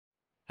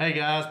Hey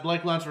guys,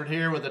 Blake Lunsford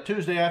here with a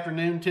Tuesday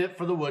afternoon tip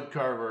for the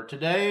woodcarver.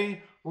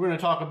 Today, we're going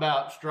to talk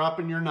about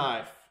stropping your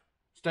knife.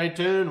 Stay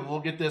tuned and we'll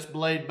get this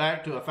blade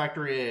back to a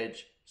factory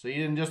edge. See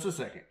you in just a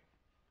second.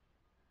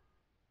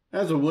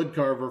 As a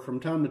woodcarver, from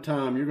time to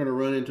time, you're going to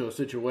run into a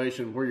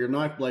situation where your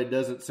knife blade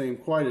doesn't seem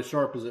quite as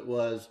sharp as it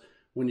was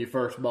when you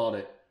first bought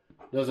it.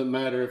 Doesn't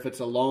matter if it's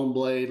a long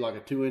blade like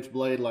a 2-inch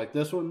blade like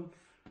this one,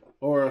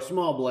 or a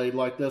small blade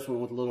like this one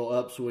with a little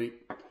upsweep.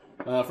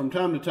 From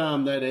time to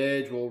time, that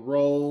edge will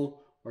roll,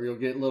 or you'll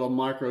get little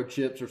micro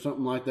chips or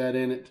something like that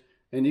in it.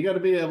 And you got to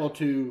be able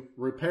to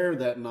repair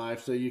that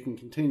knife so you can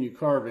continue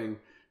carving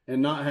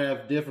and not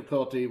have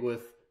difficulty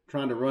with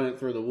trying to run it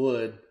through the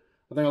wood.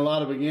 I think a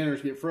lot of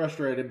beginners get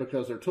frustrated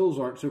because their tools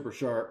aren't super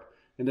sharp.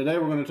 And today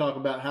we're going to talk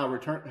about how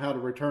to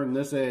return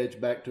this edge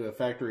back to a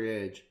factory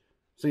edge.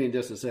 See you in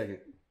just a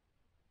second.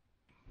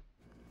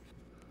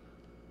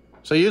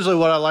 So usually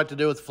what I like to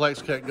do with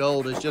Flex Cut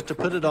Gold is just to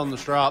put it on the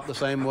strop the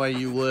same way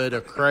you would a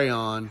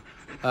crayon.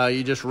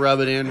 You just rub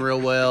it in real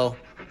well,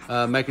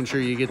 making sure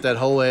you get that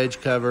whole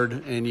edge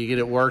covered and you get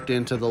it worked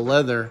into the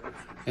leather.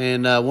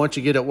 And once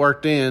you get it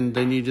worked in,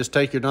 then you just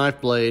take your knife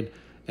blade,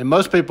 and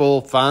most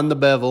people find the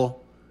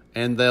bevel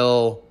and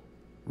they'll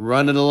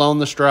run it along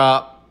the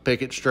strop,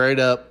 pick it straight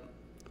up,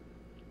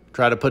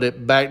 try to put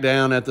it back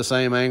down at the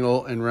same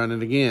angle and run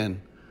it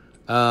again.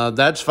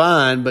 That's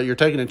fine, but you're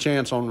taking a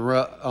chance on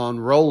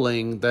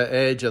rolling the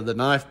edge of the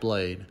knife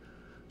blade.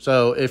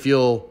 So if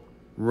you'll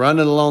run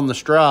it along the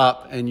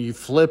strop and you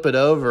flip it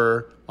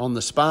over on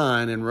the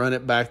spine and run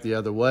it back the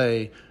other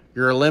way,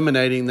 you're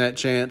eliminating that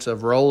chance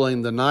of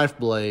rolling the knife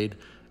blade,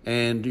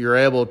 and you're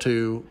able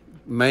to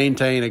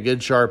maintain a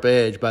good sharp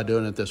edge by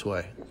doing it this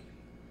way.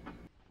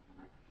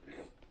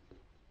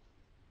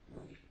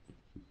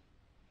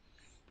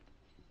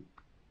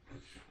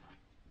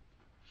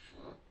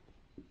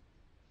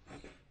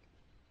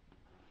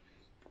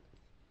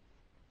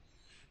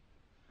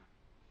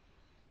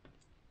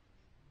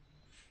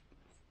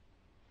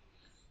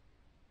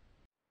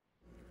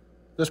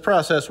 This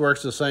process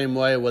works the same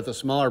way with a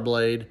smaller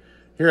blade.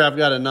 Here I've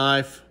got a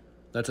knife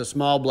that's a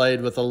small blade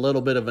with a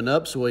little bit of an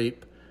upsweep,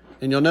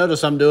 and you'll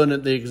notice I'm doing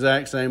it the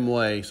exact same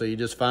way. So you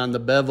just find the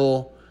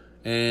bevel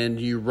and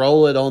you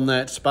roll it on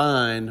that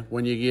spine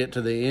when you get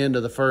to the end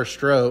of the first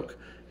stroke,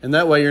 and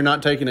that way you're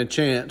not taking a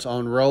chance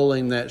on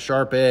rolling that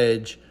sharp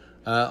edge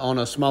on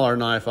a smaller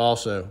knife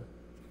also.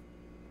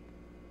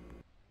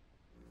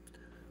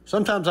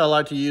 Sometimes I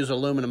like to use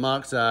aluminum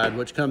oxide,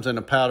 which comes in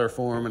a powder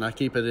form, and I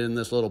keep it in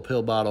this little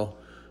pill bottle.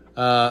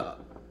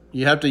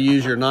 You have to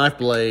use your knife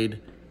blade,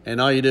 and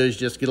all you do is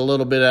just get a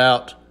little bit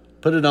out,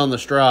 put it on the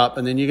strop,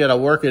 and then you got to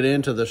work it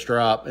into the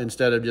strop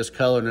instead of just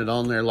coloring it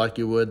on there like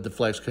you would the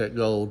Flex Cut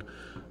Gold.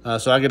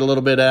 So I get a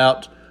little bit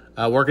out,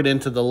 work it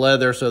into the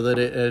leather so that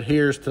it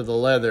adheres to the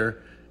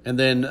leather, and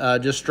then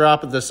just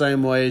strop it the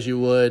same way as you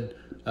would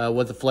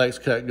with the Flex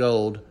Cut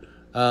Gold.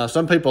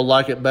 Some people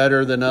like it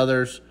better than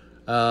others.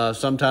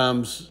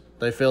 Sometimes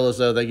they feel as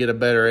though they get a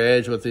better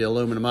edge with the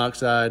aluminum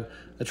oxide.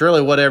 It's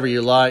really whatever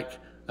you like,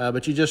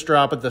 but you just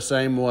drop it the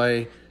same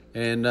way,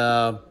 and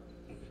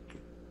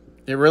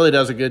it really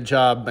does a good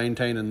job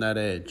maintaining that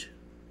edge.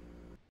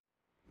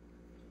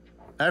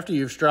 After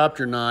you've stropped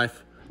your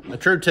knife, a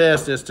true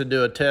test is to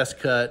do a test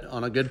cut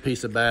on a good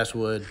piece of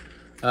basswood.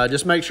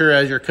 Just make sure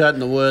as you're cutting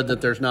the wood that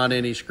there's not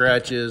any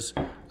scratches,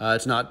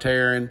 it's not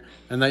tearing,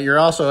 and that you're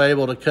also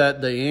able to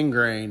cut the end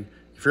grain.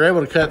 If you're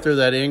able to cut through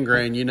that end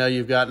grain, you know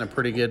you've gotten a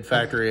pretty good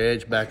factory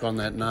edge back on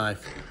that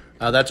knife.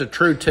 That's a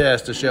true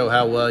test to show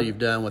how well you've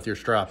done with your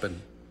stropping.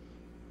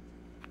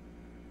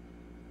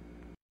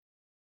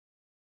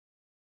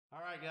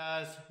 All right,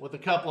 guys, with a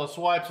couple of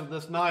swipes of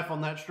this knife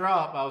on that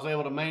strop, I was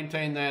able to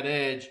maintain that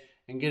edge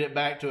and get it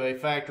back to a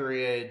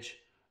factory edge.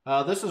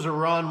 This is a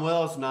Ron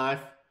Wells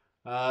knife.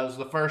 It was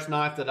the first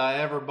knife that I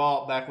ever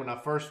bought back when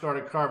I first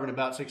started carving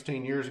about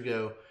 16 years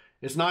ago.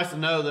 It's nice to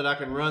know that I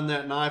can run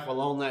that knife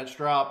along that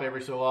strop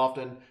every so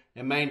often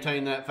and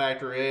maintain that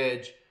factory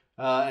edge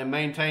and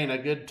maintain a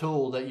good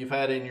tool that you've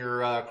had in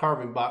your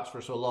carving box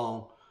for so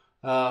long.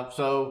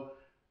 So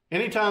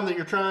anytime that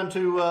you're trying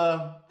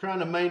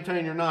to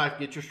maintain your knife,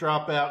 get your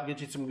strop out,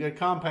 get you some good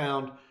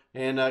compound,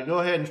 and go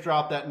ahead and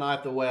strop that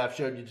knife the way I've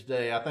showed you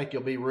today. I think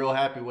you'll be real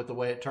happy with the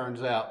way it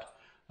turns out.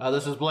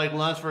 This is Blake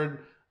Lunsford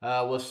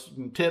with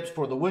some tips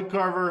for the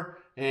woodcarver.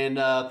 And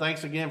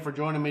thanks again for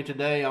joining me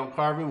today on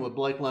Carving with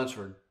Blake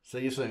Lunsford. See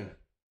you soon.